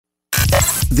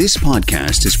This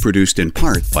podcast is produced in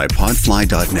part by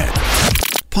Podfly.net.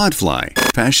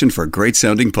 Podfly, passion for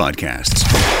great-sounding podcasts.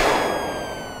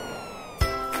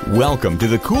 Welcome to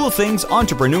the Cool Things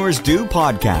Entrepreneurs Do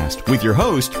podcast with your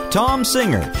host, Tom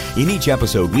Singer. In each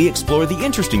episode, we explore the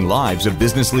interesting lives of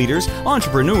business leaders,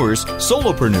 entrepreneurs,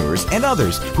 solopreneurs, and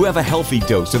others who have a healthy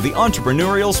dose of the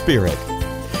entrepreneurial spirit.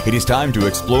 It is time to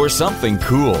explore something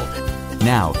cool.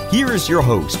 Now, here is your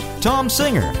host, Tom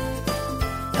Singer.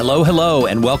 Hello,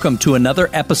 and welcome to another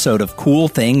episode of Cool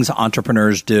Things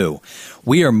Entrepreneurs Do.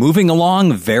 We are moving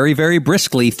along very, very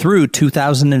briskly through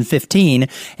 2015,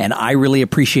 and I really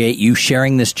appreciate you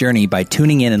sharing this journey by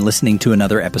tuning in and listening to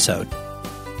another episode.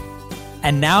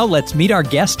 And now let's meet our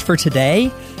guest for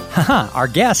today. Our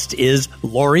guest is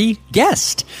Lori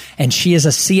Guest, and she is a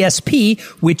CSP,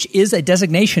 which is a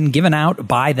designation given out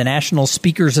by the National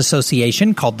Speakers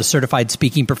Association called the Certified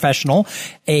Speaking Professional,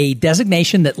 a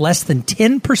designation that less than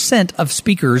 10% of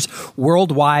speakers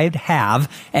worldwide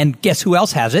have. And guess who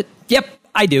else has it? Yep,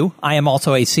 I do. I am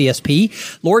also a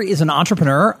CSP. Lori is an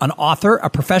entrepreneur, an author, a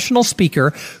professional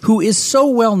speaker who is so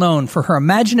well known for her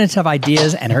imaginative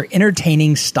ideas and her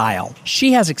entertaining style.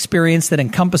 She has experience that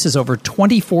encompasses over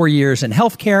 24 years in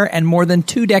healthcare and more than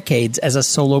 2 decades as a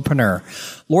solopreneur.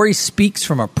 Lori speaks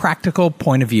from a practical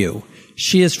point of view.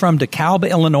 She is from DeKalb,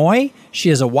 Illinois. She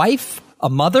is a wife, a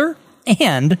mother,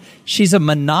 and she's a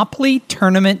Monopoly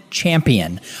tournament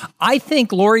champion. I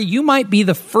think, Lori, you might be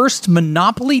the first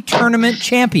Monopoly tournament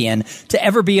champion to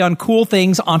ever be on Cool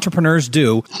Things Entrepreneurs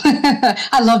Do.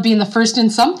 I love being the first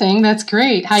in something. That's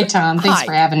great. Hi, Tom. Thanks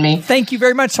for having me. Thank you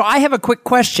very much. So I have a quick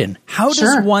question. How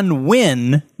does one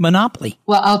win Monopoly?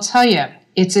 Well, I'll tell you.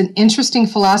 It's an interesting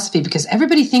philosophy because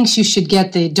everybody thinks you should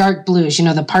get the dark blues, you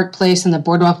know, the Park Place and the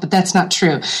Boardwalk, but that's not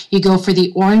true. You go for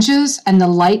the oranges and the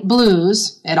light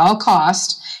blues at all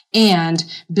cost and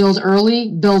build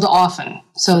early, build often.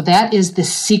 So that is the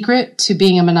secret to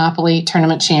being a Monopoly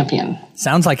tournament champion.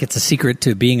 Sounds like it's a secret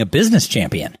to being a business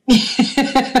champion.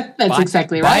 That's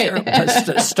exactly right.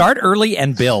 Start early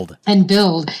and build. And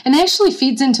build. And actually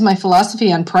feeds into my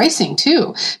philosophy on pricing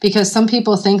too, because some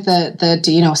people think that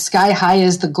you know, sky high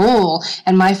is the goal.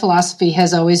 And my philosophy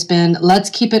has always been, let's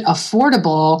keep it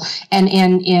affordable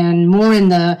and more in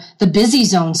the busy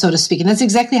zone, so to speak. And that's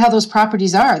exactly how those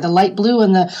properties are. The light blue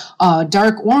and the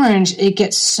dark orange, it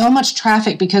gets so much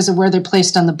traffic because of where they're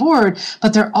placed on the board,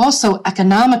 but they're also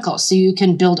economical. So you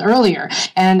can build earlier.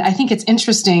 And I think it's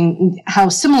interesting how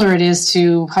similar it is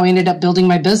to how I ended up building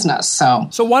my business. So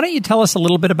why don't you tell us a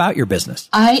little bit about your business?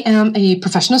 I am a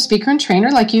professional speaker and trainer,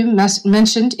 like you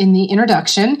mentioned in the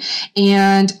introduction.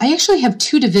 And I actually have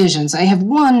 2 divisions. I have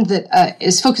one that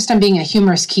is focused on being a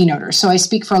humorous keynoter. So I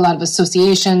speak for a lot of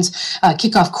associations,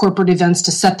 kick off corporate events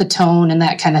to set the tone and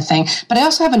that kind of thing. But I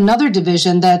also have another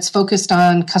division that's focused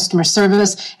on customer service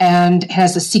and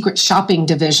has a secret shopping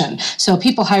division. So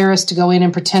people hire us to go in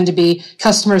and pretend to be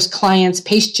customers, clients,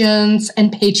 patients,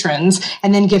 and patrons,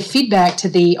 and then give feedback to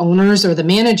the owners or the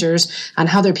managers on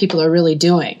how their people are really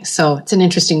doing. So it's an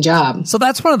interesting job. So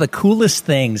that's one of the coolest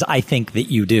things I think that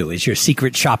you do is your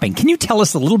secret shopping. Can you tell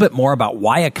us a little bit more about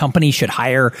why a company should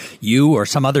hire you or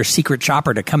some other secret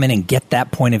shopper to come in and get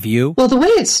that point of view? Well, the way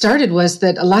it started was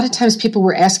that a lot of times people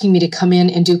were asking me to come in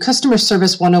and do customer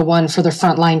service 101 for their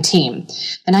frontline team.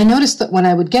 And I noticed that when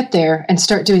I would get there and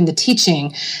start doing the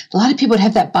teaching, a lot of people would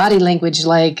have that body language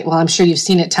like, well, I'm sure you've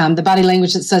seen it, Tom, the body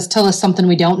language that says, tell us something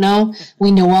we don't know.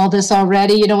 We know all this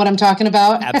already. You know what I'm talking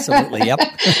about? Absolutely, yep.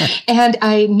 And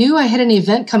I knew I had an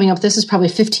event coming up. This is probably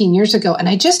 15 years ago. And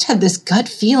I just had this gut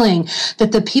feeling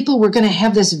that the people were going to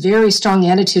have this very strong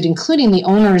attitude, including the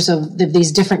owners of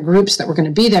these different groups that were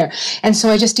going to be there. And so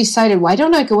I just decided, why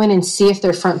don't I go in and see if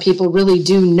their front people really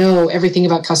do know everything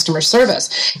about customer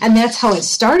service? And that's how it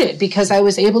started, because I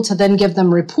was able to then give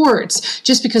them reports.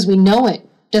 Just because we know it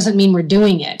doesn't mean we're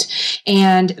doing it.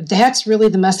 And that's really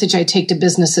the message I take to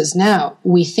businesses now.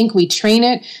 We think we train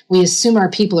it, we assume our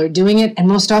people are doing it, and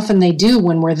most often they do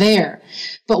when we're there.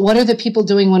 But what are the people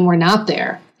doing when we're not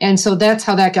there? And so that's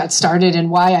how that got started, and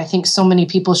why I think so many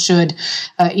people should,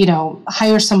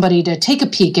 hire somebody to take a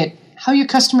peek at how your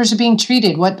customers are being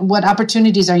treated, what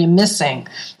opportunities are you missing,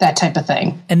 that type of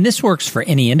thing. And this works for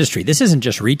any industry. This isn't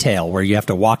just retail where you have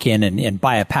to walk in and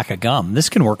buy a pack of gum. This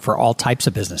can work for all types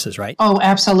of businesses, right? Oh,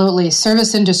 absolutely.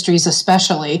 Service industries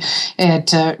especially.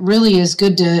 It really is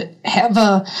good to have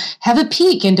a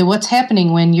peek into what's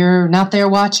happening when you're not there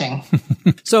watching.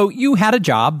 So you had a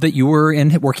job that you were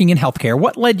working in healthcare.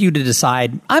 What led you to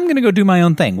decide, I'm going to go do my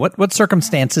own thing? What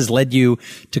circumstances led you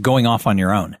to going off on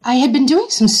your own? I had been doing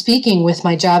some speaking speaking with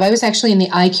my job. I was actually in the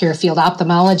eye care field,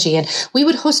 ophthalmology, and we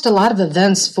would host a lot of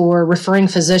events for referring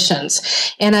physicians.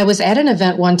 And I was at an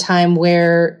event one time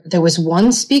where there was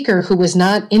one speaker who was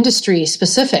not industry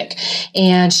specific,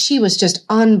 and she was just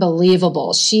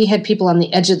unbelievable. She had people on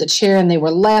the edge of the chair, and they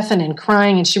were laughing and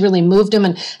crying, and she really moved them.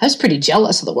 And I was pretty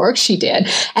jealous of the work she did.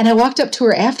 And I walked up to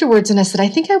her afterwards, and I said, I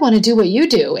think I want to do what you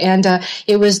do. And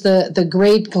it was the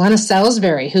great Glenna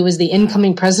Salisbury, who was the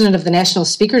incoming president of the National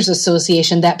Speakers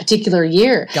Association that particular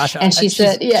year. Gosh, and she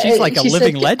said, she's like a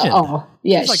living legend. Oh,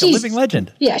 yeah, she's like a living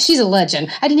legend. Yeah, she's a legend.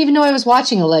 I didn't even know I was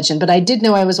watching a legend, but I did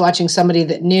know I was watching somebody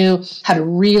that knew how to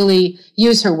really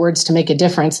use her words to make a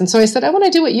difference. And so I said, I want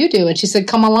to do what you do. And she said,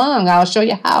 come along, I'll show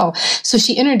you how. So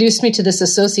she introduced me to this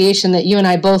association that you and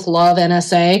I both love,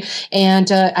 NSA.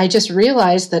 And I just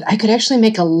realized that I could actually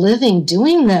make a living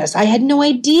doing this. I had no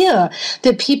idea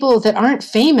that people that aren't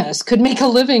famous could make a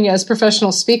living as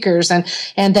professional speakers.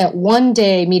 And that one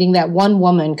day meeting that one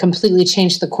woman completely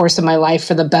changed the course of my life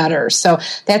for the better. So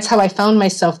that's how I found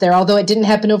myself there. Although it didn't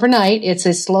happen overnight, it's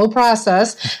a slow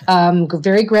process,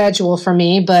 very gradual for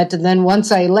me. But then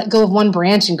once I let go of one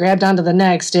branch and grabbed onto the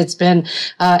next, it's been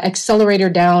accelerator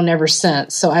down ever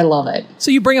since. So I love it.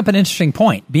 So you bring up an interesting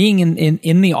point. Being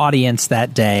in the audience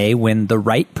that day when the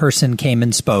right person came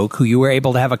and spoke, who you were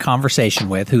able to have a conversation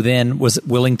with, who then was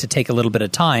willing to take a little bit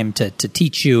of time to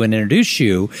teach you and introduce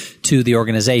you to the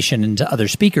organization and to other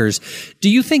speakers. Do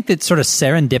you think that sort of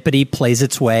serendipity plays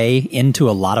its way into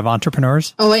a lot of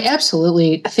entrepreneurs? Oh, I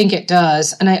absolutely think it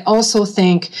does. And I also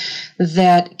think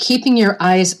that keeping your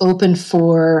eyes open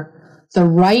for the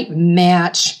right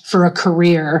match for a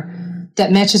career that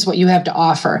matches what you have to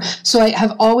offer. So I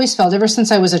have always felt, ever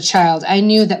since I was a child, I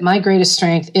knew that my greatest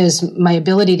strength is my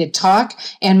ability to talk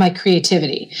and my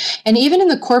creativity. And even in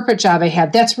the corporate job I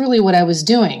had, that's really what I was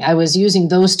doing. I was using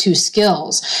those two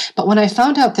skills. But when I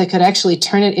found out that I could actually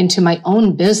turn it into my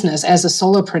own business as a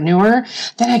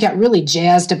solopreneur, then I got really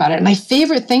jazzed about it. And my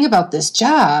favorite thing about this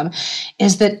job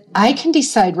is that I can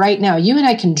decide right now, you and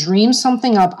I can dream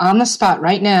something up on the spot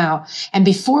right now. And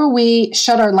before we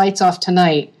shut our lights off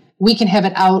tonight, we can have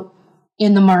it out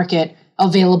in the market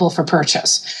available for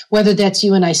purchase, whether that's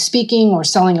you and I speaking or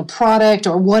selling a product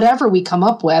or whatever we come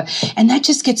up with. And that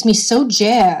just gets me so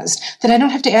jazzed that I don't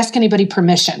have to ask anybody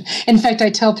permission. In fact, I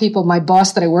tell people, my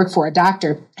boss that I work for, a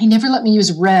doctor, he never let me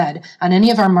use red on any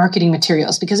of our marketing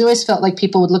materials because I always felt like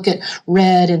people would look at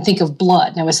red and think of blood.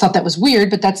 And I always thought that was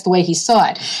weird, but that's the way he saw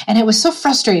it. And it was so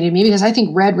frustrating to me because I think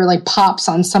red really pops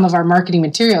on some of our marketing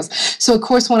materials. So of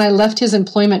course, when I left his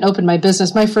employment and opened my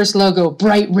business, my first logo,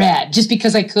 bright red, just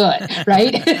because I could.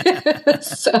 Right?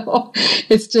 So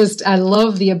it's just, I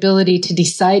love the ability to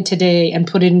decide today and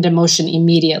put it into motion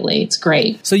immediately. It's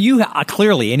great. So you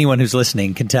clearly, anyone who's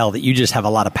listening can tell that you just have a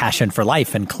lot of passion for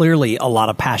life and clearly a lot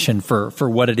of passion for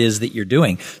what it is that you're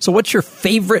doing. So what's your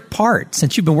favorite part?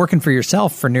 Since you've been working for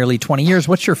yourself for nearly 20 years,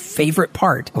 what's your favorite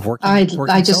part of working?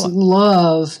 I just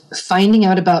love finding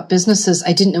out about businesses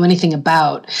I didn't know anything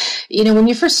about. You know, when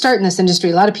you first start in this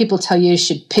industry, a lot of people tell you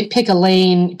should pick a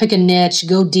lane, pick a niche,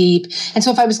 go deep. And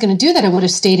so if I was going to do that, I would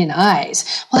have stayed in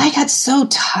eyes. Well, I got so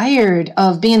tired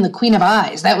of being the queen of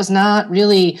eyes. That was not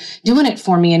really doing it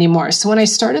for me anymore. So when I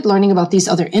started learning about these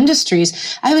other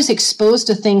industries, I was exposed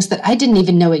to things that I didn't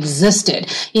even know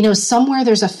existed. You know, somewhere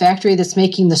there's a factory that's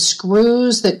making the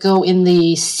screws that go in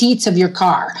the seats of your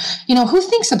car. You know, who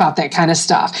thinks about that kind of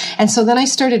stuff? And so then I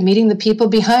started meeting the people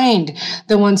behind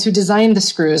the ones who designed the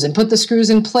screws and put the screws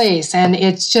in place. And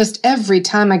it's just every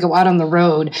time I go out on the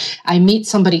road, I meet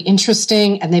somebody interesting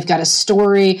and they've got a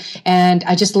story. And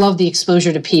I just love the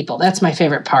exposure to people. That's my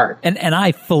favorite part. And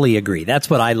I fully agree. That's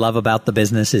what I love about the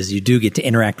business is you do get to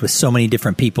interact with so many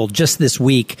different people. Just this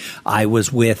week, I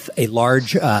was with a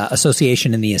large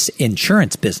association in the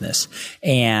insurance business.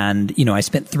 And, you know, I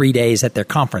spent 3 days at their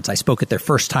conference. I spoke at their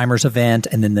first timers event.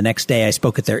 And then the next day I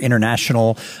spoke at their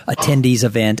international attendees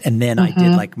event. And then I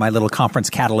did like my little conference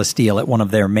catalyst deal at one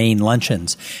of their main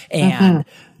luncheons. And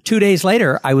 2 days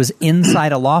later, I was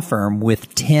inside a law firm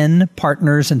with 10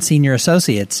 partners and senior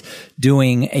associates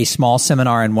doing a small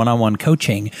seminar and one-on-one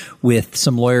coaching with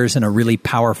some lawyers in a really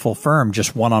powerful firm,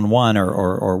 just one-on-one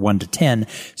or 1 to 10.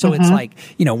 So it's like,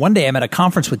 you know, one day I'm at a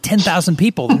conference with 10,000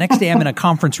 people. The next day I'm in a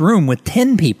conference room with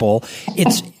 10 people.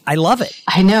 I love it.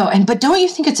 I know. But don't you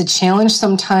think it's a challenge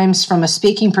sometimes from a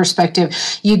speaking perspective?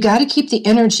 You got to keep the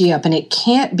energy up and it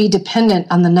can't be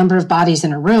dependent on the number of bodies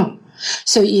in a room.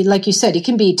 So like you said, it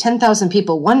can be 10,000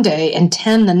 people one day and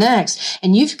 10 the next,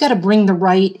 and you've got to bring the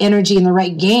right energy and the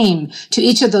right game to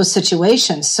each of those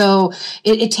situations. So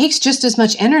it takes just as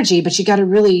much energy, but you got to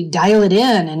really dial it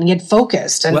in and get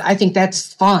focused. And I think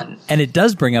that's fun. And it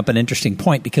does bring up an interesting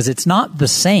point because it's not the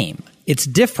same it's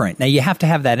different. Now, you have to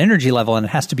have that energy level, and it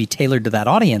has to be tailored to that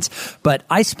audience. But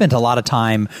I spent a lot of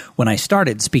time when I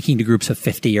started speaking to groups of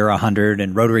 50 or 100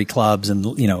 and Rotary clubs and,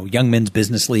 Young Men's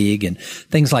Business League and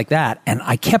things like that. And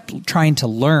I kept trying to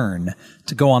learn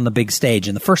to go on the big stage.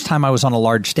 And the first time I was on a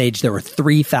large stage, there were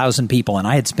 3,000 people, and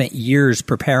I had spent years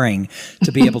preparing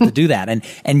to be able to do that.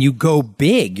 And you go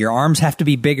big. Your arms have to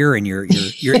be bigger, and your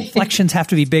inflections have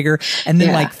to be bigger. And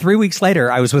then like 3 weeks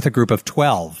later, I was with a group of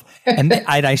 12. And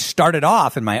I started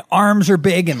off, and my arms are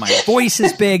big, and my voice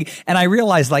is big. And I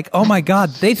realized, like, oh my God,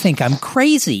 they think I'm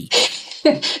crazy.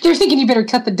 They're thinking you better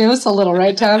cut the dose a little,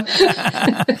 right, Tom?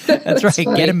 That's right.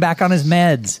 Funny. Get him back on his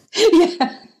meds.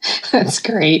 Yeah. That's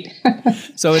great.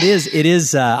 So it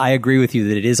is, I agree with you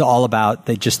that it is all about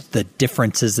just the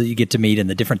differences that you get to meet and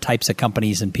the different types of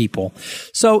companies and people.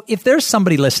 So if there's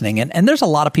somebody listening, and there's a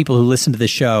lot of people who listen to the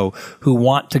show who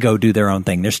want to go do their own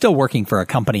thing. They're still working for a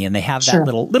company, and they have that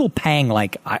little pang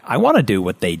like, I want to do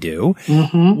what they do.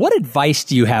 Mm-hmm. What advice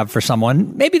do you have for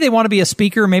someone? Maybe they want to be a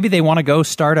speaker. Maybe they want to go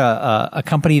start a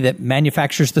company that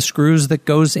manufactures the screws that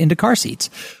goes into car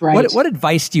seats. Right. What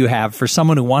advice do you have for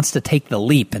someone who wants to take the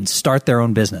leap and start their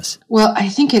own business? Well, I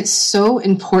think it's so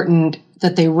important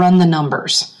that they run the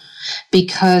numbers,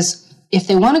 because if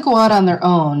they want to go out on their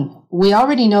own, we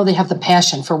already know they have the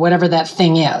passion for whatever that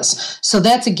thing is. So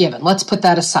that's a given. Let's put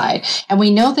that aside. And we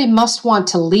know they must want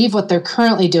to leave what they're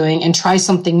currently doing and try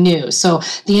something new. So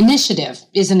the initiative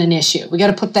isn't an issue. We got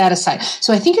to put that aside.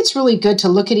 So I think it's really good to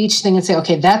look at each thing and say,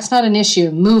 okay, that's not an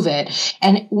issue. Move it.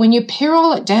 And when you pare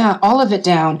all of it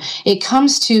down, it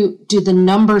comes to, do the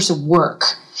numbers work?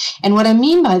 And what I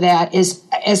mean by that is,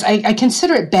 as I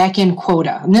consider it back-end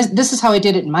quota. And this is how I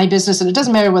did it in my business. And it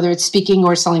doesn't matter whether it's speaking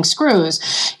or selling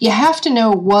screws. You have to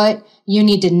know what you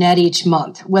need to net each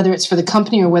month, whether it's for the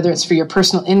company or whether it's for your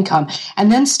personal income,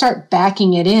 and then start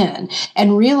backing it in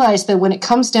and realize that when it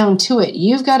comes down to it,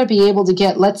 you've got to be able to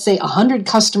get, let's say, 100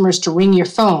 customers to ring your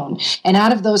phone. And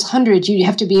out of those 100, you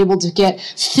have to be able to get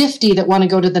 50 that want to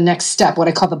go to the next step, what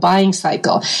I call the buying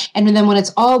cycle. And then when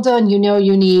it's all done, you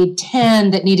need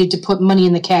 10 that needed to put money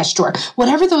in the cash drawer.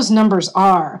 Whatever those numbers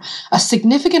are, a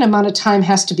significant amount of time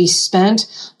has to be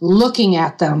spent looking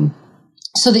at them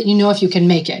so that you know if you can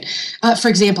make it. For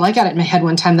example, I got it in my head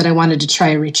one time that I wanted to try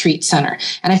a retreat center,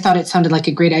 and I thought it sounded like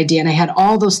a great idea. And I had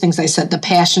all those things I said, the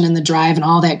passion and the drive and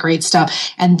all that great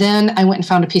stuff. And then I went and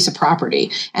found a piece of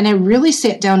property, and I really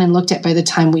sat down and looked at, by the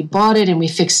time we bought it and we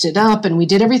fixed it up and we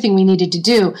did everything we needed to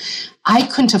do, I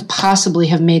couldn't have possibly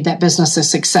have made that business a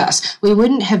success. We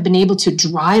wouldn't have been able to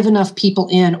drive enough people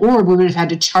in, or we would have had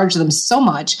to charge them so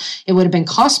much, it would have been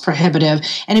cost prohibitive.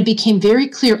 And it became very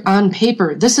clear on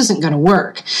paper, this isn't going to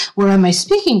work. Where on my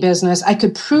speaking business, I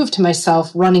could prove to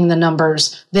myself, running the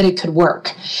numbers, that it could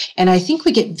work. And I think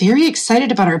we get very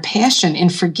excited about our passion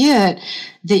and forget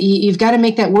that you've got to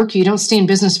make that work. You don't stay in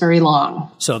business very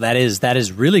long. So that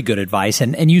is really good advice.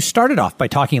 And you started off by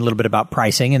talking a little bit about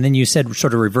pricing, and then you said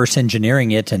sort of reverse engineering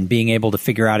it and being able to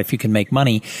figure out if you can make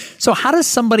money. So how does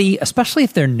somebody, especially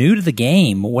if they're new to the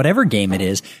game, whatever game it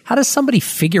is, how does somebody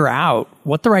figure out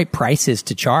what the right price is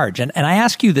to charge? And I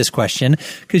ask you this question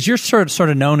because you're sort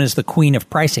of known as the queen of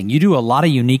pricing. You do a lot of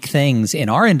unique things in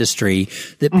our industry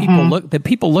that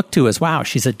people look to as, wow,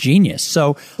 she's a genius.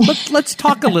 So let's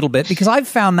talk a little bit, because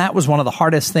I've found that was one of the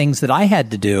hardest things that I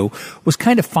had to do, was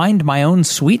kind of find my own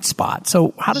sweet spot.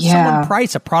 So how does someone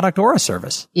price a product or a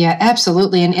service? Yeah,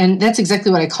 absolutely. And that's exactly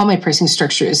what I call my pricing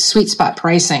structure, is sweet spot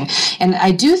pricing. And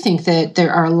I do think that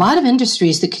there are a lot of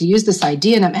industries that could use this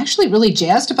idea. And I'm actually really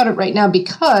jazzed about it right now,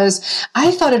 because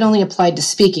I thought it only applied to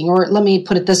speaking, or let me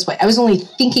put it this way. I was only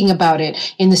thinking about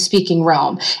it in the speaking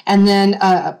realm. And then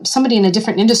somebody in a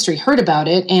different industry heard about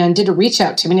it and did a reach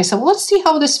out to me. And I said, well, let's see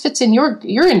how this fits in your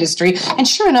industry. And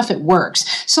sure enough, it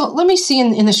works. So let me see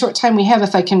in the short time we have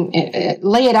if I can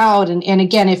lay it out. And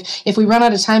again, if we run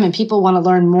out of time and people want to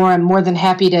learn more, I'm more than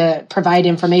happy to provide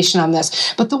information on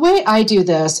this. But the way I do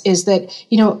this is that,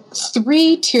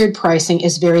 3-tiered pricing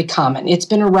is very common. It's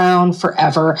been around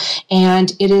forever.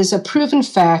 And it is a proven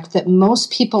fact that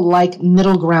most people like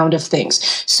middle ground of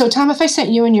things. So Tom, if I sent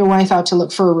you and your wife out to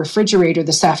look for a refrigerator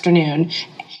this afternoon,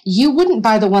 you wouldn't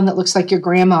buy the one that looks like your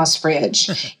grandma's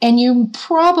fridge. And you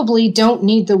probably don't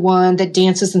need the one that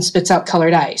dances and spits out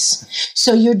colored ice.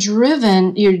 So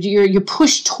you're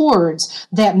pushed towards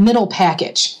that middle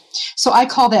package. So I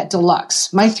call that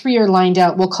deluxe. My 3 are lined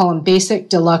out. We'll call them basic,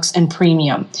 deluxe, and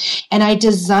premium. And I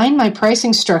design my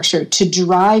pricing structure to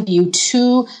drive you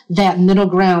to that middle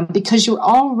ground, because you're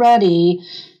already,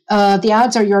 the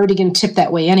odds are you're already going to tip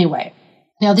that way anyway.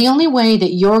 Now, the only way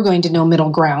that you're going to know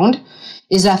middle ground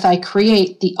is if I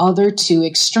create the other two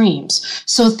extremes.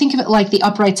 So think of it like the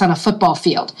uprights on a football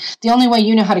field. The only way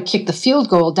you know how to kick the field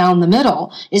goal down the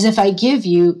middle is if I give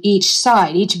you each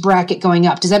side, each bracket going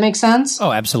up. Does that make sense?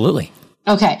 Oh, absolutely.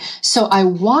 Okay, so I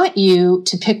want you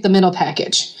to pick the middle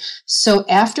package. So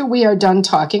after we are done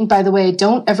talking, by the way,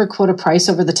 don't ever quote a price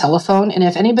over the telephone. And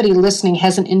if anybody listening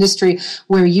has an industry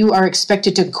where you are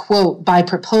expected to quote by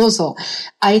proposal,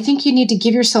 I think you need to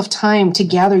give yourself time to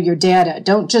gather your data.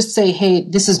 Don't just say, hey,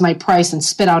 this is my price and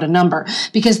spit out a number,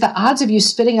 because the odds of you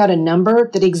spitting out a number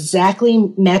that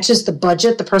exactly matches the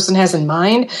budget the person has in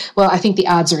mind, well, I think the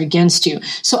odds are against you.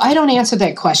 So I don't answer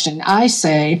that question. I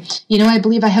say, I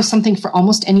believe I have something for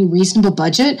almost any reasonable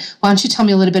budget. Why don't you tell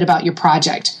me a little bit about your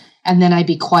project? And then I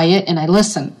be quiet and I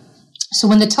listen. So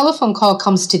when the telephone call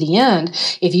comes to the end,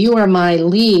 if you are my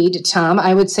lead, Tom,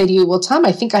 I would say to you, well, Tom,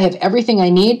 I think I have everything I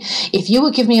need. If you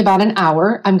will give me about an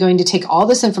hour, I'm going to take all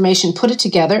this information, put it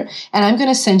together, and I'm going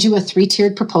to send you a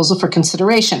 3-tiered proposal for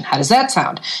consideration. How does that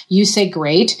sound? You say,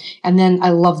 great. And then I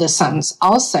love this sentence.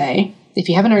 I'll say, if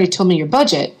you haven't already told me your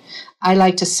budget, I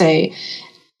like to say,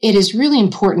 it is really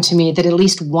important to me that at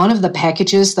least one of the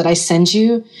packages that I send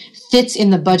you fits in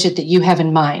the budget that you have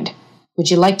in mind.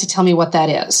 Would you like to tell me what that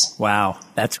is? Wow,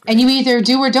 that's great. And you either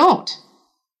do or don't.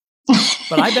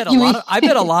 But I bet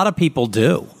a lot of people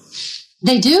do.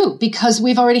 They do, because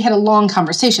we've already had a long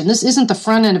conversation. This isn't the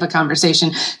front end of a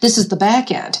conversation. This is the back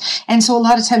end. And so a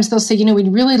lot of times they'll say,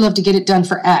 we'd really love to get it done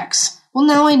for X. Well,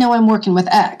 now I know I'm working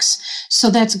with X. So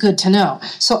that's good to know.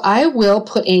 So I will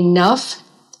put enough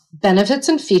benefits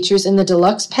and features in the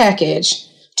deluxe package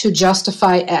to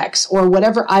justify X or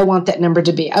whatever I want that number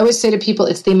to be. I always say to people,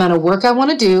 it's the amount of work I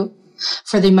want to do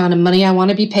for the amount of money I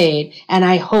want to be paid. And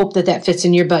I hope that that fits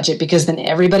in your budget, because then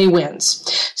everybody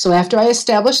wins. So after I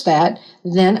establish that,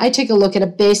 then I take a look at a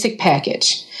basic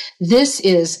package. This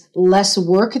is less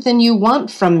work than you want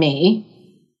from me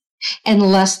and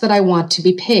less that I want to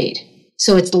be paid.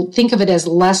 So think of it as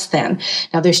less than.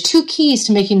 Now there's 2 keys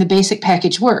to making the basic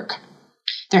package work.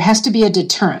 There has to be a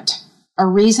deterrent, a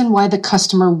reason why the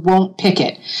customer won't pick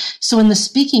it. So in the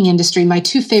speaking industry, my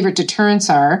 2 favorite deterrents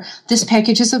are, this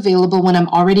package is available when I'm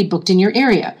already booked in your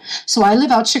area. So I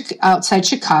live outside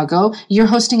Chicago. You're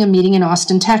hosting a meeting in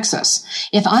Austin, Texas.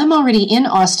 If I'm already in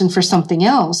Austin for something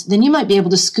else, then you might be able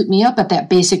to scoop me up at that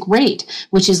basic rate,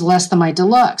 which is less than my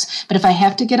deluxe. But if I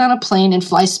have to get on a plane and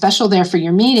fly special there for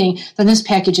your meeting, then this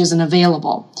package isn't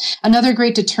available. Another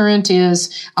great deterrent is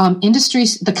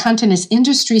the content is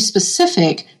industry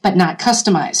specific, but not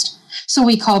customized. So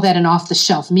we call that an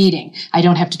off-the-shelf meeting. I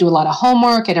don't have to do a lot of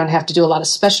homework. I don't have to do a lot of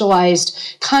specialized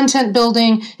content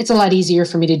building. It's a lot easier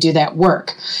for me to do that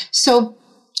work. So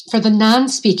for the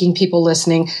non-speaking people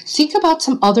listening, think about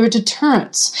some other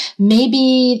deterrents.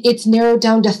 Maybe it's narrowed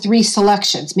down to 3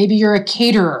 selections. Maybe you're a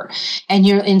caterer and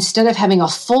instead of having a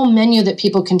full menu that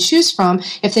people can choose from,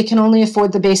 if they can only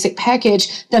afford the basic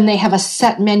package, then they have a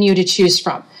set menu to choose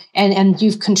from. And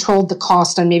you've controlled the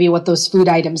cost on maybe what those food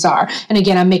items are. And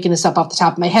again, I'm making this up off the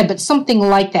top of my head, but something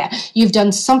like that. You've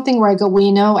done something where I go,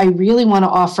 I really want to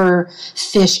offer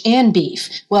fish and beef.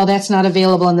 Well, that's not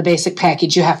available in the basic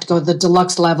package. You have to go to the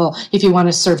deluxe level if you want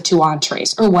to serve 2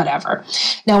 entrees or whatever.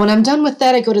 Now, when I'm done with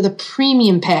that, I go to the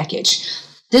premium package.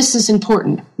 This is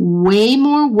important. Way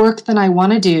more work than I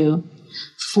want to do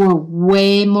for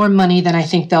way more money than I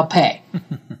think they'll pay.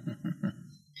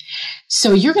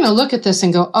 So you're going to look at this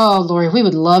and go, oh, Lori, we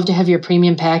would love to have your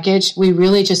premium package. We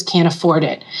really just can't afford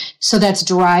it. So that's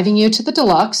driving you to the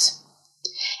deluxe.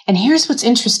 And here's what's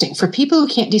interesting. For people who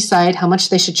can't decide how much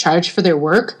they should charge for their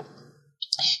work,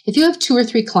 if you have 2 or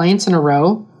 3 clients in a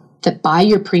row that buy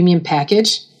your premium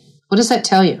package, what does that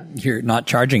tell you? You're not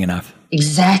charging enough.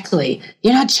 Exactly.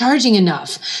 You're not charging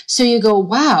enough. So you go,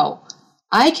 wow,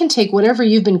 I can take whatever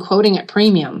you've been quoting at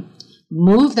premium,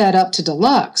 move that up to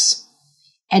deluxe,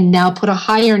 and now put a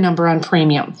higher number on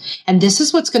premium. And this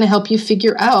is what's going to help you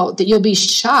figure out that you'll be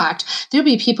shocked. There'll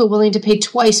be people willing to pay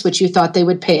twice what you thought they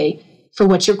would pay for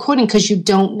what you're quoting, because you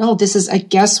don't know. This is a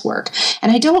guesswork.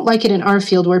 And I don't like it in our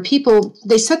field where people,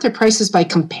 they set their prices by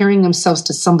comparing themselves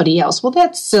to somebody else. Well,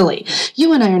 that's silly.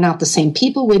 You and I are not the same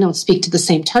people. We don't speak to the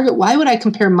same target. Why would I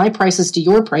compare my prices to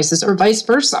your prices or vice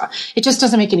versa? It just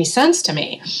doesn't make any sense to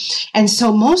me. And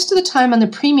so most of the time on the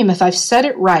premium, if I've set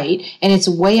it right and it's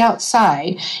way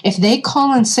outside, if they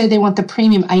call and say they want the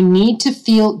premium, I need to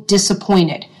feel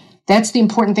disappointed. That's the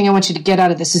important thing I want you to get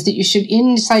out of this, is that you should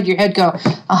inside your head go,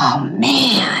 oh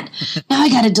man, now I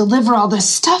got to deliver all this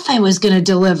stuff I was going to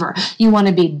deliver. You want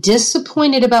to be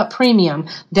disappointed about premium.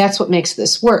 That's what makes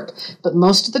this work. But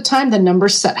most of the time, the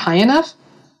number's set high enough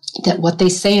that what they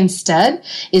say instead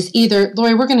is either,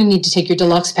 Lori, we're going to need to take your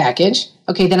deluxe package.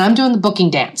 Okay, then I'm doing the booking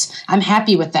dance. I'm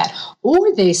happy with that.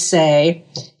 Or they say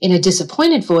in a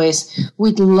disappointed voice,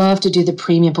 we'd love to do the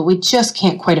premium, but we just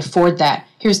can't quite afford that.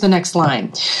 Here's the next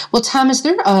line. Well, Tom, is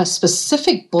there a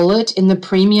specific bullet in the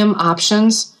premium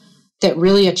options that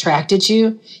really attracted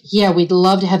you? Yeah, we'd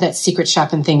love to have that secret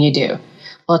shopping thing you do.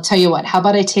 Well, I'll tell you what, how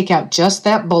about I take out just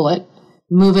that bullet,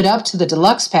 move it up to the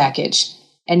deluxe package,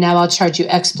 and now I'll charge you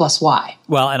X plus Y.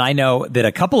 Well, and I know that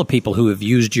a couple of people who have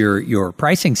used your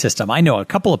pricing system, I know a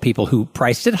couple of people who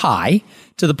priced it high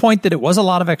to the point that it was a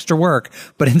lot of extra work,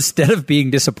 but instead of being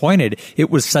disappointed,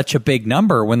 it was such a big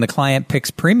number. When the client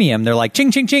picks premium, they're like,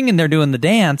 ching, ching, ching, and they're doing the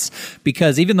dance,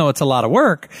 because even though it's a lot of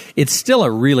work, it's still a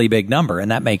really big number,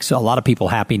 and that makes a lot of people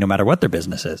happy no matter what their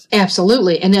business is.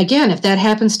 Absolutely. And again, if that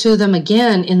happens to them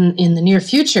again in the near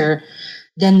future,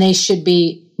 then they should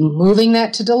be moving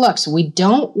that to deluxe. We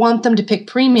don't want them to pick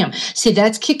premium. See,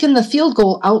 that's kicking the field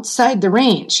goal outside the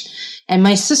range. And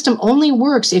my system only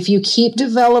works if you keep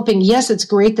developing. Yes, it's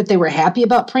great that they were happy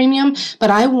about premium, but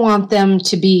I want them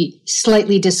to be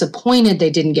slightly disappointed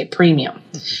they didn't get premium,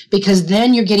 because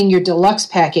then you're getting your deluxe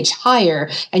package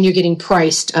higher and you're getting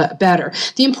priced better.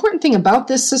 The important thing about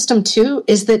this system too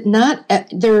is that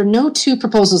there are no two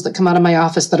proposals that come out of my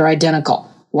office that are identical.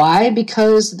 Why?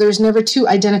 Because there's never two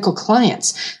identical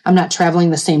clients. I'm not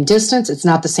traveling the same distance. It's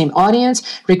not the same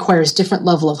audience. Requires different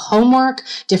level of homework,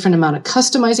 different amount of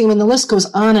customizing. I mean, the list goes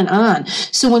on and on.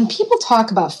 So when people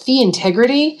talk about fee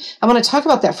integrity, I want to talk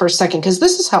about that for a second, because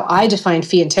this is how I define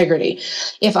fee integrity.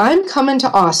 If I'm coming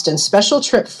to Austin, special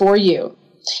trip for you,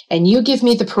 and you give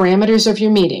me the parameters of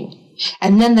your meeting,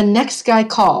 and then the next guy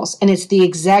calls and it's the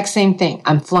exact same thing.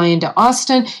 I'm flying to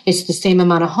Austin. It's the same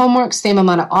amount of homework, same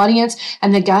amount of audience.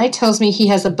 And the guy tells me he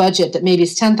has a budget that maybe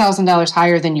is $10,000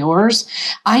 higher than yours.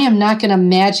 I am not going to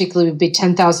magically be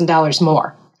 $10,000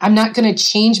 more. I'm not going to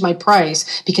change my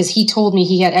price because he told me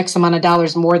he had X amount of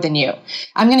dollars more than you.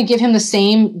 I'm going to give him the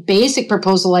same basic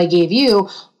proposal I gave you,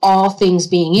 all things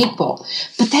being equal.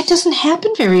 But that doesn't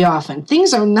happen very often.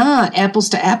 Things are not apples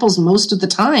to apples most of the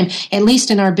time, at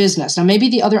least in our business. Now, maybe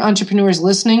the other entrepreneurs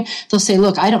listening, they'll say,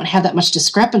 look, I don't have that much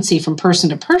discrepancy from person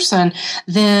to person.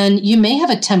 Then you may have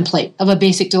a template of a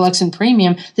basic, deluxe, and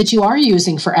premium that you are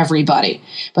using for everybody.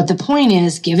 But the point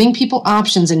is, giving people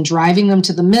options and driving them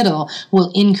to the middle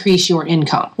will increase your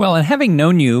income. Well, and having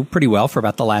known you pretty well for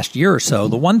about the last year or so,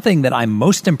 the one thing that I'm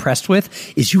most impressed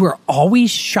with is you are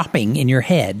always shopping in your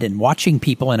head and watching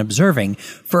people and observing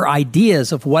for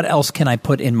ideas of what else can I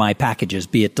put in my packages,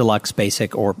 be it deluxe,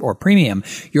 basic, or premium.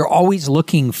 You're always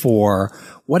looking for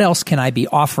what else can I be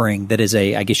offering that is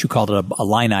I guess you called it a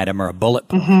line item or a bullet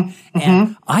point. Mm-hmm.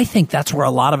 And I think that's where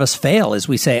a lot of us fail, is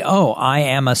we say, oh, I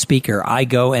am a speaker. I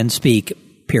go and speak,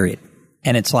 period.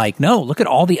 And it's like, no, look at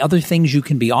all the other things you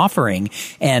can be offering,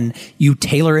 and you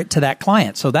tailor it to that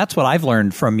client. So that's what I've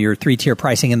learned from your 3-tier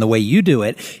pricing and the way you do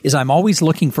it, is I'm always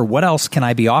looking for what else can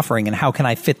I be offering and how can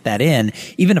I fit that in.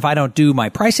 Even if I don't do my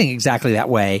pricing exactly that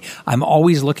way, I'm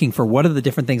always looking for what are the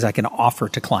different things I can offer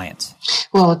to clients.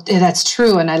 Well, that's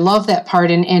true. And I love that part.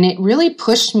 And it really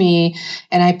pushed me,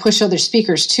 and I push other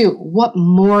speakers too. What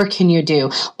more can you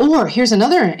do? Or here's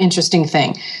another interesting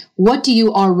thing. What do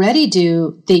you already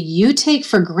do that you take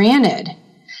for granted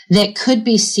that could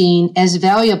be seen as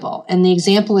valuable? And the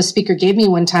example a speaker gave me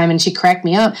one time, and she cracked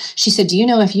me up. She said, do you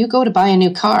know, if you go to buy a new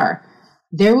car,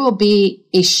 there will be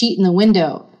a sheet in the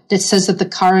window that says that the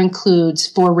car includes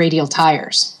 4 radial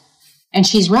tires. And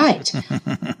she's right.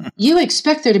 You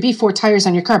expect there to be 4 tires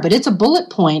on your car, but it's a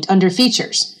bullet point under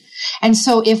features. And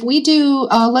so if we do,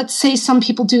 let's say some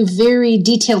people do very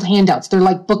detailed handouts. They're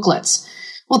like booklets.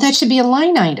 Well, that should be a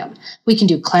line item. We can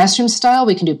do classroom style,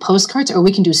 we can do postcards, or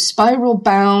we can do spiral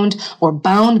bound or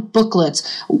bound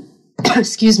booklets.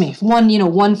 Excuse me,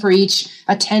 one for each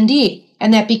attendee.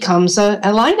 And that becomes a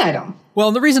line item.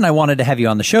 Well, the reason I wanted to have you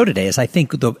on the show today is I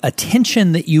think the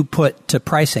attention that you put to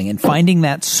pricing and finding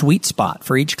that sweet spot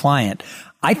for each client,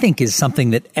 I think is something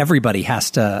that everybody has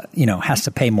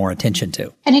to pay more attention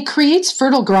to. And it creates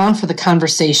fertile ground for the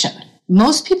conversation.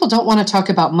 Most people don't want to talk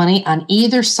about money on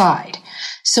either side.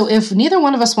 So if neither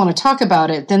one of us want to talk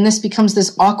about it, then this becomes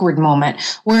this awkward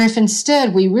moment where if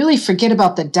instead we really forget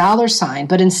about the dollar sign,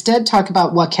 but instead talk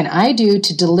about what can I do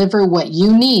to deliver what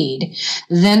you need,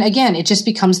 then again, it just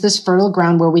becomes this fertile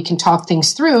ground where we can talk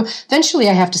things through. Eventually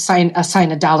I have to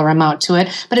assign a dollar amount to it,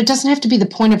 but it doesn't have to be the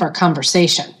point of our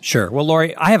conversation. Sure. Well,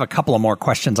 Lori, I have a couple of more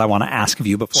questions I want to ask of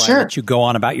you before I let you go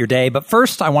on about your day. But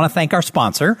first, I want to thank our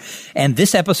sponsor. And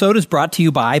this episode is brought to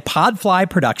you by Podfly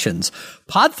Productions.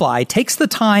 Podfly takes the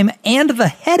time and the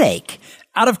headache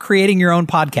out of creating your own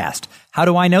podcast. How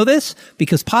do I know this?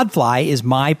 Because Podfly is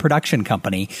my production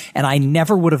company, and I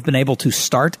never would have been able to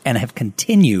start and have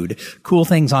continued Cool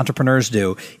Things Entrepreneurs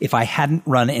Do if I hadn't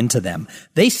run into them.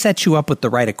 They set you up with the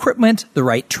right equipment, the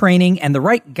right training, and the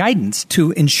right guidance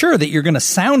to ensure that you're going to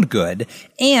sound good,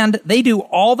 and they do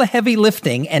all the heavy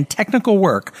lifting and technical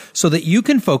work so that you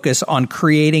can focus on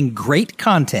creating great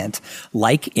content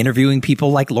like interviewing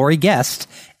people like Lori Guest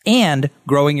and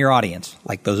growing your audience,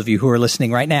 like those of you who are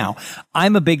listening right now.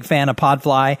 I'm a big fan of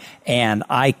Podfly, and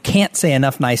I can't say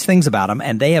enough nice things about them,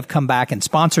 and they have come back and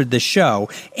sponsored this show,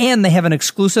 and they have an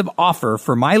exclusive offer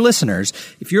for my listeners.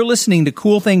 If you're listening to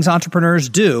Cool Things Entrepreneurs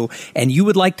Do, and you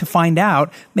would like to find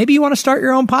out, maybe you want to start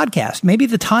your own podcast, maybe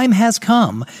the time has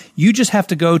come, you just have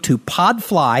to go to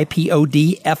Podfly,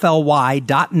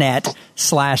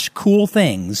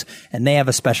 podfly.net/coolthings, and they have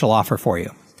a special offer for you.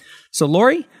 So,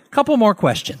 Lori, couple more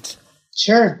questions.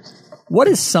 Sure. What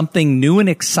is something new and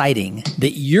exciting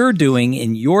that you're doing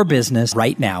in your business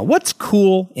right now? What's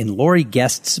cool in Lori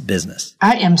Guest's business?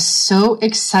 I am so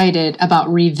excited about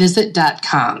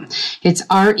Revisit.com. It's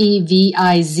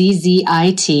Revizzit.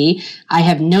 I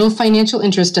have no financial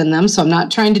interest in them, so I'm not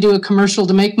trying to do a commercial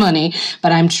to make money,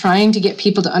 but I'm trying to get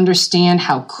people to understand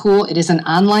how cool it is. An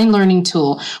online learning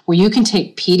tool where you can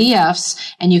take PDFs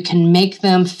and you can make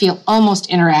them feel almost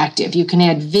interactive. You can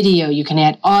add video, you can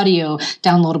add audio,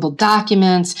 downloadable documents.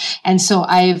 And so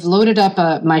I've loaded up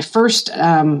my first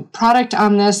product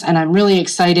on this, and I'm really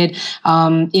excited.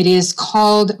 It is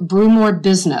called Brew More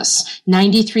Business,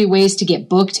 93 Ways to Get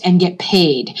Booked and Get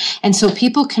Paid. And so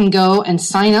people can go and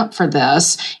sign up for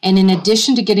this. And in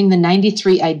addition to getting the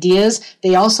 93 ideas,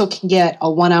 they also can get a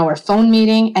 1-hour phone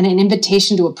meeting and an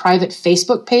invitation to a private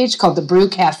Facebook page called the Brew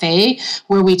Cafe,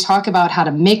 where we talk about how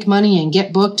to make money and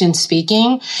get booked in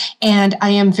speaking. And I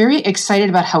am very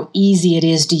excited about how easy it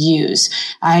is to use.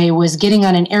 I was getting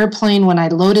on an airplane when I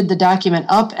loaded the document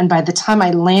up, and by the time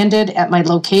I landed at my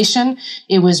location,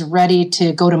 it was ready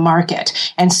to go to market.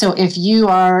 And so if you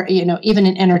are, even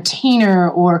an entertainer,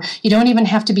 or you don't even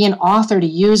have to be an author to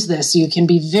use this, you can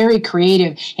be very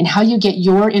creative in how you get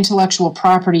your intellectual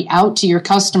property out to your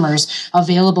customers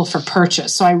available for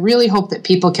purchase. So I really hope that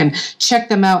people can check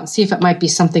them out and see if it might be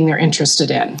something they're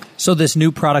interested in. So this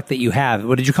new product that you have,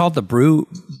 what did you call it?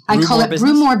 I call it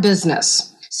Brew More Business.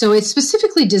 So it's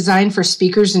specifically designed for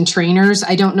speakers and trainers.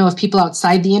 I don't know if people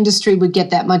outside the industry would get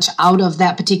that much out of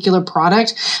that particular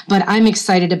product, but I'm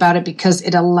excited about it because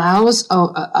it allows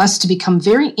us to become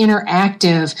very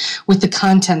interactive with the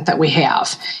content that we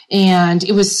have. And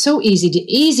it was so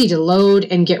easy to load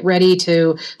and get ready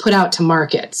to put out to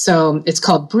market. So it's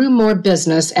called Brew More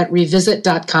Business at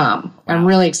Revisit.com. I'm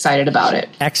really excited about it.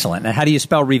 Excellent. And how do you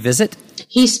spell Revisit?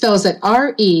 He spells it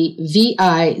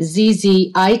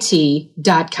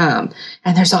Revizzit.com.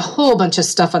 And there's a whole bunch of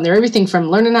stuff on there, everything from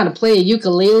learning how to play a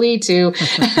ukulele to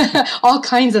all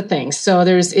kinds of things. So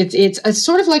it's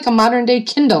sort of like a modern day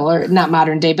Kindle, or not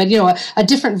modern day, but a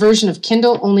different version of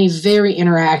Kindle, only very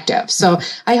interactive. So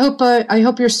I hope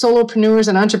your solopreneurs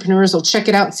and entrepreneurs will check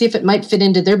it out and see if it might fit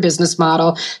into their business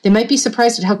model. They might be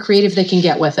surprised at how creative they can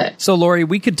get with it. So Lori,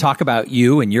 we could talk about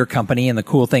you and your company and the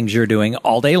cool things you're doing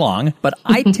all day long, but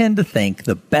I tend to think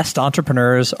the best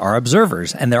entrepreneurs are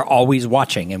observers, and they're always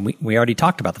watching. And we already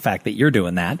talked about the fact that you're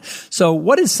doing that. So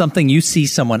what is something you see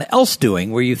someone else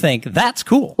doing where you think that's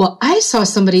cool? Well, I saw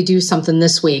somebody do something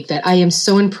this week that I am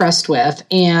so impressed with.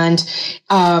 And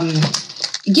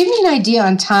give me an idea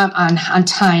on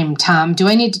time, Tom. Do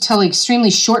I need to tell the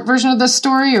extremely short version of this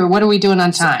story, or what are we doing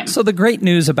on time? So the great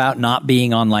news about not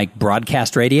being on like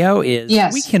broadcast radio is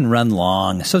we can run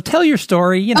long. So tell your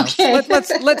story. Okay.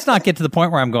 Let's not get to the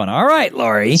point where I'm going, all right,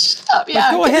 Lori.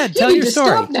 Go ahead, tell your story.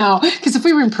 Stop now, because if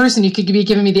we were in person, you could be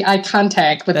giving me the eye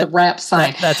contact with the wrap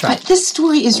sign. That's right. But this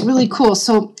story is really cool.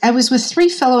 So I was with 3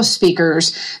 fellow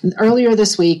speakers earlier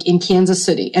this week in Kansas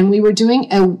City, and we were doing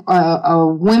a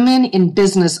women in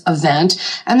business event,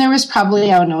 and there was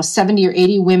probably 70 or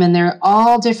 80 women there,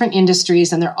 all different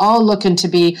industries, and they're all looking to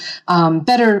be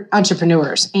better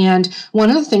entrepreneurs. And one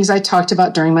of the things I talked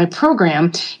about during my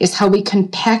program is how we can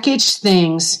package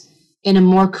things in a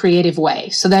more creative way.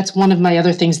 So that's one of my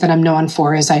other things that I'm known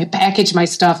for, is I package my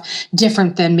stuff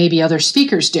different than maybe other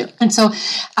speakers do. And so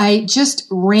I just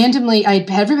randomly, I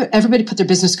had everybody put their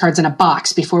business cards in a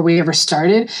box before we ever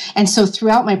started. And so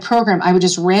throughout my program, I would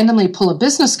just randomly pull a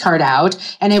business card out,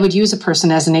 and I would use a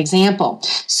person as an example.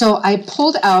 So I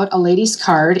pulled out a lady's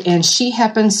card, and she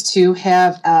happens to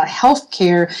have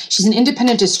healthcare. She's an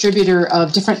independent distributor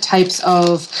of different types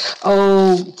of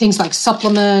things like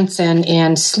supplements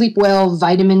and sleep well sell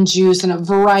vitamin juice and a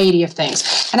variety of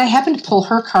things. And I happened to pull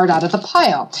her card out of the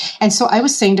pile. And so I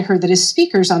was saying to her that as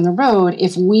speakers on the road,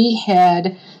 if we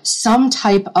had some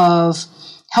type of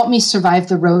help me survive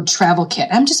the road travel kit.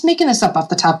 I'm just making this up off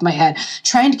the top of my head,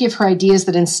 trying to give her ideas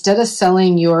that instead of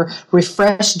selling your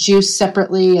refresh juice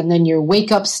separately and then your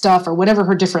wake up stuff or whatever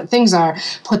her different things are,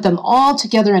 put them all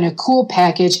together in a cool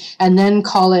package and then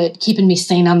call it Keeping Me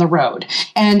Sane on the Road.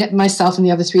 And myself and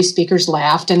the other 3 speakers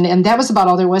laughed, and that was about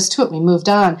all there was to it. We moved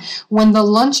on. When the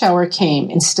lunch hour came,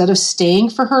 instead of staying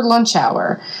for her lunch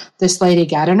hour, this lady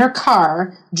got in her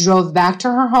car, drove back to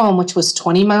her home, which was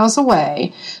 20 miles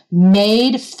away,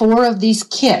 made 4 of these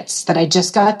kits that I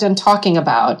just got done talking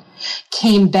about,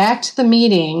 came back to the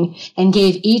meeting and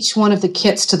gave each one of the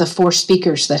kits to the 4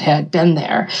 speakers that had been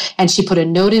there. And she put a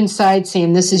note inside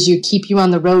saying, this is your Keep You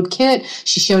on the Road kit.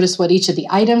 She showed us what each of the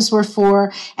items were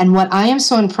for. And what I am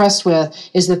so impressed with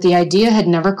is that the idea had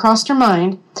never crossed her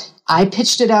mind. I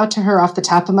pitched it out to her off the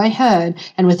top of my head,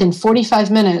 and within 45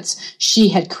 minutes, she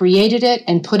had created it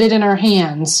and put it in our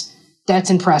hands.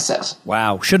 That's impressive.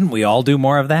 Wow. Shouldn't we all do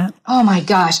more of that? Oh my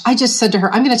gosh. I just said to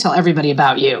her, I'm going to tell everybody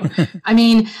about you. I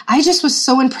mean, I just was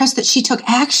so impressed that she took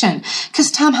action. Because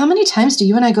Tom, how many times do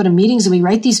you and I go to meetings and we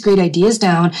write these great ideas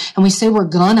down and we say we're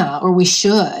gonna or we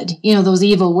should, those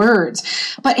evil words.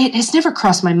 But it's never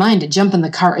crossed my mind to jump in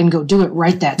the car and go do it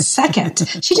right that second.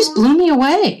 She just blew me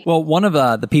away. Well, one of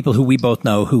the people who we both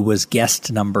know who was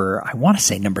guest number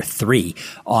 3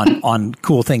 on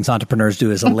Cool Things Entrepreneurs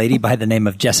Do is a lady by the name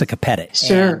of Jessica Pettit.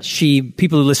 Sure. And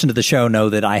people who listen to the show know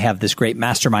that I have this great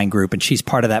mastermind group, and she's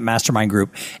part of that mastermind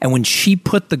group. And when she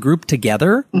put the group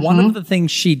together, one of the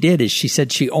things she did is she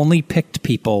said she only picked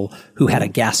people who had a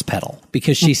gas pedal,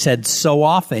 because she said so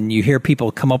often you hear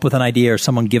people come up with an idea or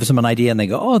someone gives them an idea and they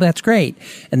go, oh, that's great.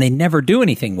 And they never do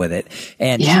anything with it.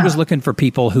 And she was looking for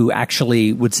people who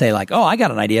actually would say like, oh, I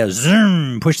got an idea,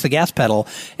 zoom, push the gas pedal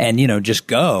and, just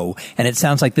go. And it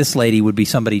sounds like this lady would be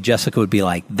somebody Jessica would be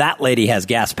like, that lady has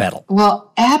gas pedal.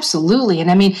 Well, absolutely. And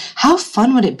I mean, how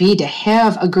fun would it be to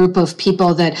have a group of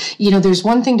people that, there's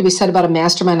one thing to be said about a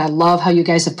mastermind. I love how you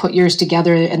guys have put yours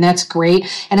together, and that's great.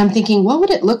 And I'm thinking, what would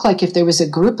it look like if there was a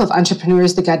group of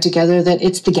entrepreneurs that got together that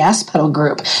it's the gas pedal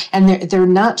group, and they're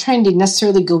not trying to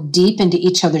necessarily go deep into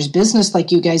each other's business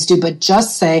like you guys do, but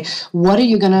just say, what are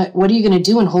you gonna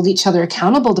do, and hold each other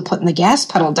accountable to putting the gas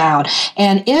pedal down.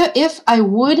 And if I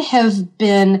would have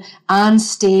been on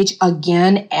stage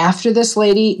again after this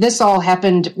lady, this all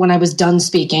happened when I was done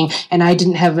speaking and I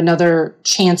didn't have another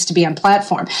chance to be on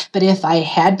platform. But if I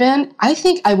had been, I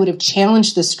think I would have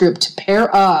challenged this group to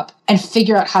pair up and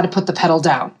figure out how to put the pedal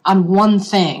down on one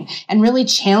thing and really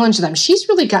challenge them. She's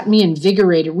really got me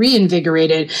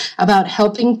reinvigorated about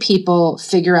helping people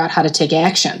figure out how to take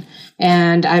action.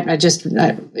 And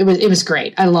it was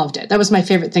great. I loved it. That was my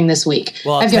favorite thing this week.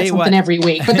 Well, I've got something every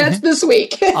week, but that's this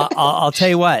week. I'll tell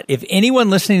you what, if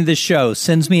anyone listening to this show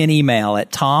sends me an email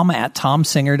at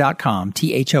tom@tomsinger.com,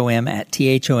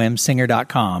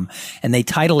 THOM@THOMsinger.com, and they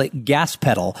title it Gas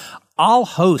Pedal, I'll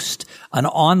host an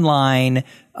online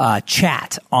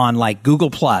chat on like Google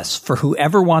Plus for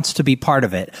whoever wants to be part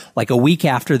of it, like a week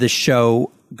after the show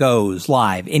goes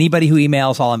live. Anybody who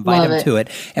emails, I'll invite them to it,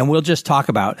 and we'll just talk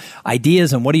about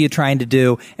ideas and what are you trying to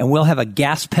do, and we'll have a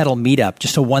gas pedal meetup,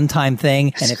 just a one-time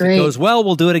thing. That's great. It goes well,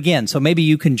 we'll do it again. So maybe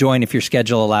you can join if your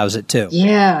schedule allows it too.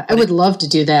 Yeah, I would love to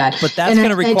do that. But that's going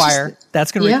to require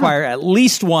at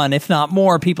least one, if not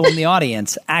more, people in the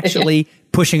audience actually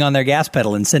pushing on their gas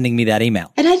pedal and sending me that email.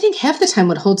 And I think half the time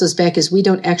what holds us back is we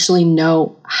don't actually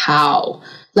know how.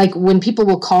 Like when people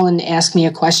will call and ask me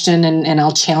a question and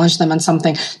I'll challenge them on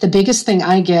something, the biggest thing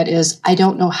I get is I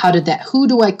don't know who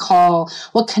do I call?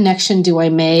 What connection do I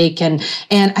make? And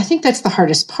I think that's the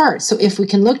hardest part. So if we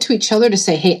can look to each other to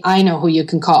say, hey, I know who you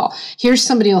can call. Here's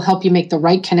somebody who'll help you make the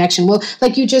right connection. Well,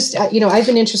 like you just, I've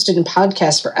been interested in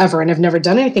podcasts forever and I've never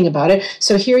done anything about it.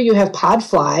 So here you have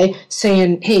Podfly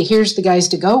saying, hey, here's the guys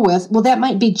to go with. Well, that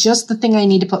might be just the thing I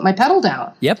need to put my pedal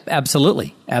down. Yep,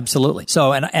 absolutely. Absolutely.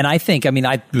 So, and I think,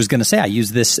 I was going to say, I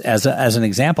use this as an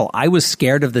example. I was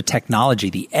scared of the technology,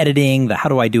 the editing, how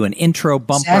do I do an intro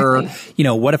bumper? Exactly.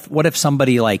 What if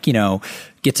somebody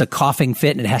gets a coughing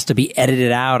fit and it has to be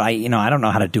edited out? I don't know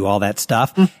how to do all that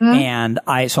stuff. Mm-hmm. And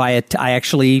I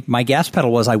actually, my gas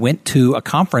pedal was I went to a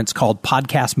conference called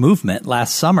Podcast Movement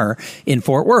last summer in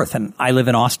Fort Worth. And I live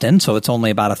in Austin, so it's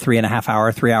only about a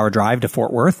 3-hour drive to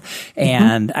Fort Worth.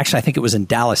 And actually, I think it was in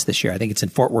Dallas this year. I think it's in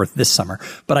Fort Worth this summer.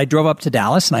 But I drove up to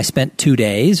Dallas and I spent 2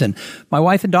 days, and my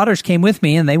wife and daughters came with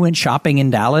me and they went shopping in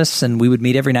Dallas, and we would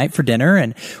meet every night for dinner.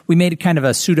 And we made kind of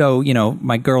a pseudo,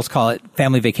 my girls call it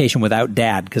family vacation without dad.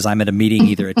 dad because I'm at a meeting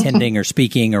either attending or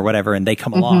speaking or whatever, and they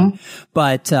come along.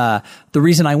 But the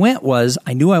reason I went was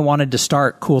I knew I wanted to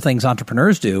start Cool Things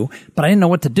Entrepreneurs Do, but I didn't know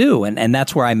what to do. And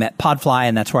that's where I met Podfly,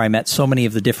 and that's where I met so many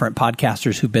of the different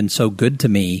podcasters who've been so good to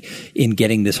me in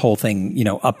getting this whole thing,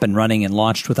 up and running and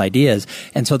launched with ideas.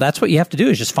 And so that's what you have to do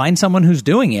is just find someone who's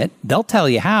doing it. They'll tell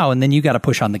you how, and then you got to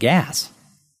push on the gas.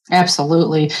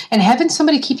 Absolutely. And having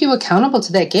somebody keep you accountable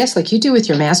to that gas like you do with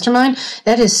your mastermind,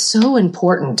 that is so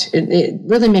important. It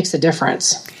really makes a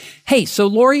difference. Hey, so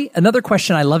Lori, another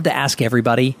question I love to ask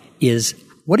everybody is,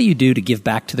 what do you do to give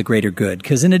back to the greater good?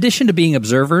 Because in addition to being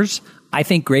observers, I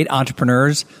think great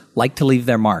entrepreneurs like to leave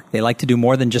their mark. They like to do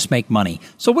more than just make money.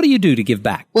 So what do you do to give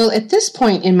back? Well, at this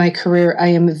point in my career, I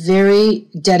am very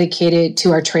dedicated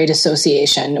to our trade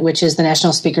association, which is the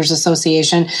National Speakers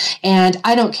Association. And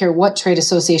I don't care what trade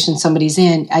association somebody's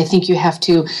in. I think you have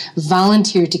to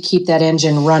volunteer to keep that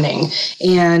engine running.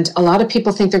 And a lot of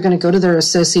people think they're going to go to their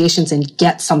associations and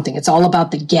get something. It's all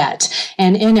about the get.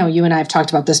 And I know you and I have talked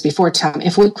about this before, Tom.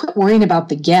 If we quit worrying about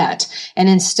the get and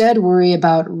instead worry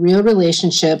about real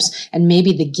relationships and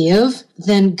maybe the give,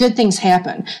 then good things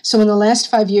happen. So in the last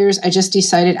 5 years, I just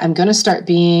decided I'm going to start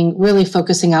really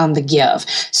focusing on the give.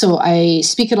 So I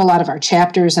speak at a lot of our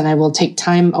chapters, and I will take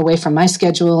time away from my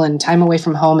schedule and time away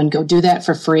from home and go do that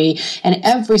for free. And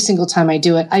every single time I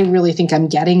do it, I really think I'm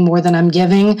getting more than I'm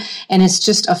giving. And it's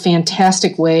just a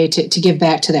fantastic way to give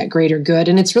back to that greater good.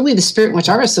 And it's really the spirit in which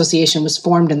our association was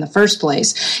formed in the first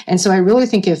place. And so I really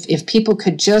think if people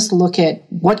could just look at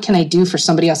what can I do for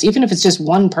somebody else, even if it's just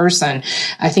one person,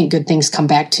 I think good things come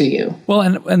back to you. Well,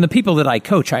 and the people that I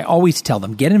coach, I always tell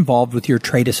them, get involved with your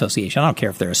trade association. I don't care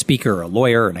if they're a speaker or a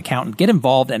lawyer or an accountant. Get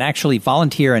involved and actually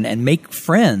volunteer and make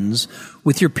friends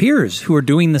with your peers who are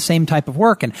doing the same type of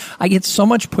work. And I get so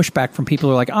much pushback from people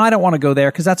who are like, I don't want to go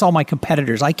there because that's all my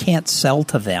competitors. I can't sell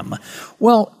to them.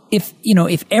 Well,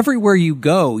 if everywhere you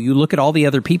go, you look at all the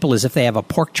other people as if they have a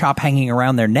pork chop hanging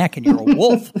around their neck and you're a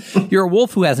wolf, you're a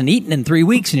wolf who hasn't eaten in 3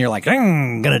 weeks and you're like,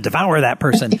 I'm going to devour that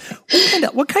person.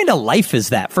 What kind of life is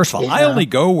that? First of all, I only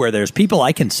go where there's people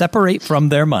I can separate from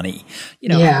their money,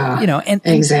 and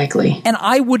exactly. And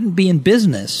I wouldn't be in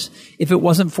business if it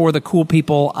wasn't for the cool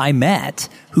people I met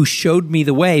who showed me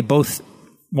the way, both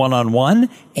one-on-one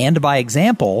and by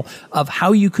example of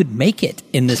how you could make it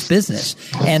in this business.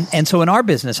 And so in our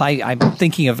business, I'm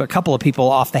thinking of a couple of people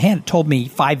off the hand told me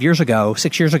 6 years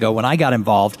ago, when I got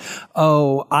involved,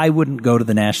 I wouldn't go to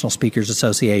the National Speakers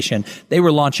Association. They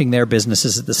were launching their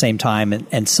businesses at the same time.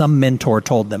 And some mentor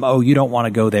told them, you don't want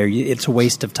to go there. It's a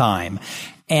waste of time.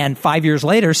 And 6 years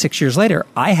later,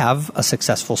 I have a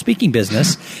successful speaking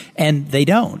business and they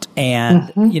don't. And,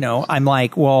 I'm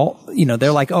like,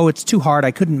 they're like, it's too hard.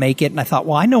 I couldn't make it. And I thought,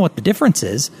 I know what the difference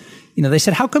is. They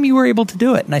said, how come you were able to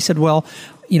do it? And I said,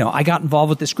 I got involved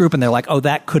with this group and they're like,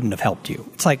 that couldn't have helped you.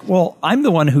 It's like, I'm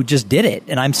the one who just did it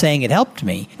and I'm saying it helped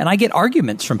me. And I get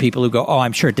arguments from people who go,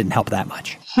 I'm sure it didn't help that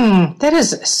much. That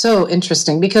is so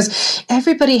interesting because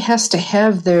everybody has to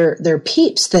have their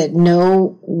peeps that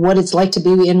know what it's like to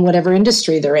be in whatever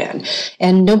industry they're in.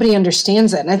 And nobody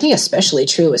understands that. And I think especially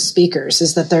true with speakers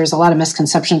is that there's a lot of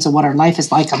misconceptions of what our life is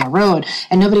like on the road.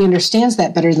 And nobody understands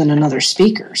that better than another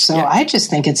speaker. So I just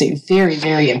think it's a very,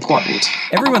 very important.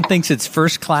 Everyone thinks it's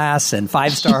first class and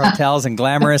 5-star hotels and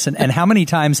glamorous. And how many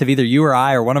times have either you or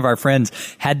I or one of our friends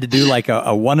had to do like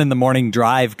a 1 a.m.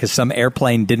 drive because some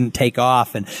airplane didn't take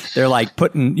off? And they're like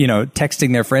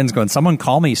texting their friends going, someone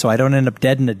call me so I don't end up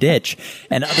dead in a ditch.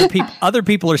 And other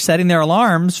people are setting their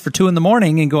alarms for 2 a.m.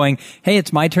 and going, hey,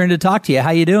 it's my turn to talk to you.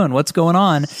 How you doing? What's going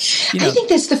on? I think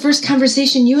that's the first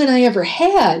conversation you and I ever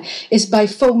had is by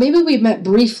phone. Maybe we met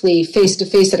briefly face to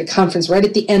face at a conference, right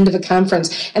at the end of a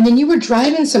conference. And then you were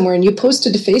driving somewhere and you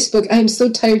posted to Facebook, I am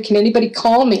so tired. Can anybody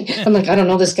call me? I'm like, I don't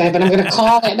know this guy, but I'm going to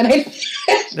call him. And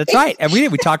That's right. And we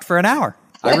talked for an hour.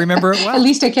 I remember it well. At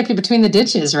least I kept you between the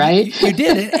ditches, right? You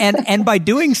did. And by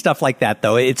doing stuff like that,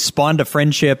 though, it spawned a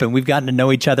friendship and we've gotten to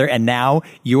know each other. And now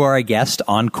you are a guest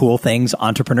on Cool Things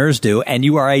Entrepreneurs Do. And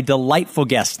you are a delightful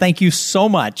guest. Thank you so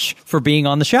much for being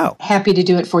on the show. Happy to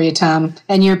do it for you, Tom.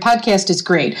 And your podcast is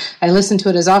great. I listen to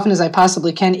it as often as I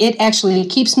possibly can. It actually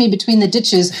keeps me between the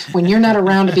ditches when you're not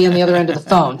around to be on the other end of the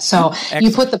phone. So Excellent.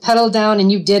 You put the pedal down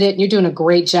and you did it. And you're doing a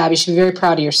great job. You should be very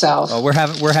proud of yourself. Well,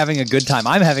 we're having a good time.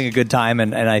 I'm having a good time.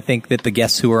 and I think that the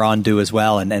guests who are on do as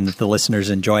well, and that the listeners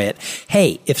enjoy it.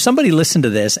 Hey, if somebody listened to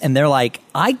this and they're like,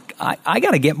 I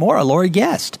got to get more of Lori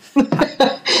Guest,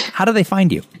 how do they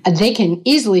find you? They can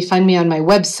easily find me on my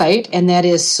website, and that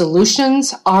is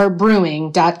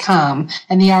solutionsrbrewing.com,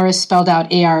 and the R is spelled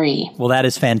out A-R-E. Well, that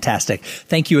is fantastic.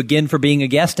 Thank you again for being a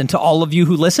guest, and to all of you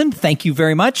who listened, thank you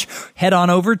very much. Head on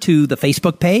over to the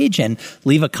Facebook page and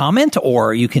leave a comment,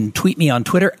 or you can tweet me on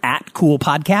Twitter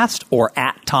 @CoolPodcast or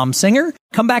 @TomSinger.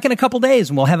 Come back in a couple days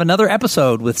and we'll have another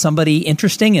episode with somebody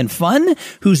interesting and fun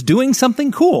who's doing something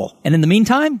cool. And in the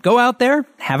meantime, go out there,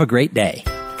 have a great day.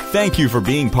 Thank you for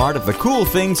being part of the Cool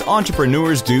Things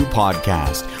Entrepreneurs Do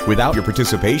podcast. Without your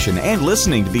participation and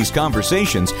listening to these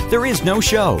conversations, there is no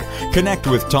show. Connect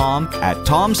with Tom at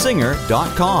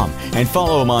TomSinger.com and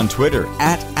follow him on Twitter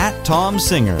at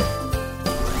TomSinger.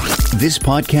 This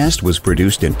podcast was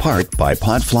produced in part by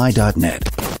Podfly.net.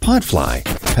 Podfly,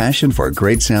 passion for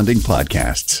great sounding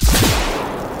podcasts.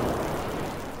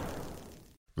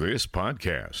 This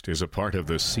podcast is a part of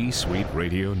the C-Suite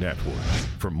Radio Network.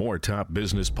 For more top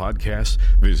business podcasts,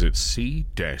 visit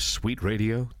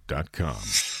c-suiteradio.com.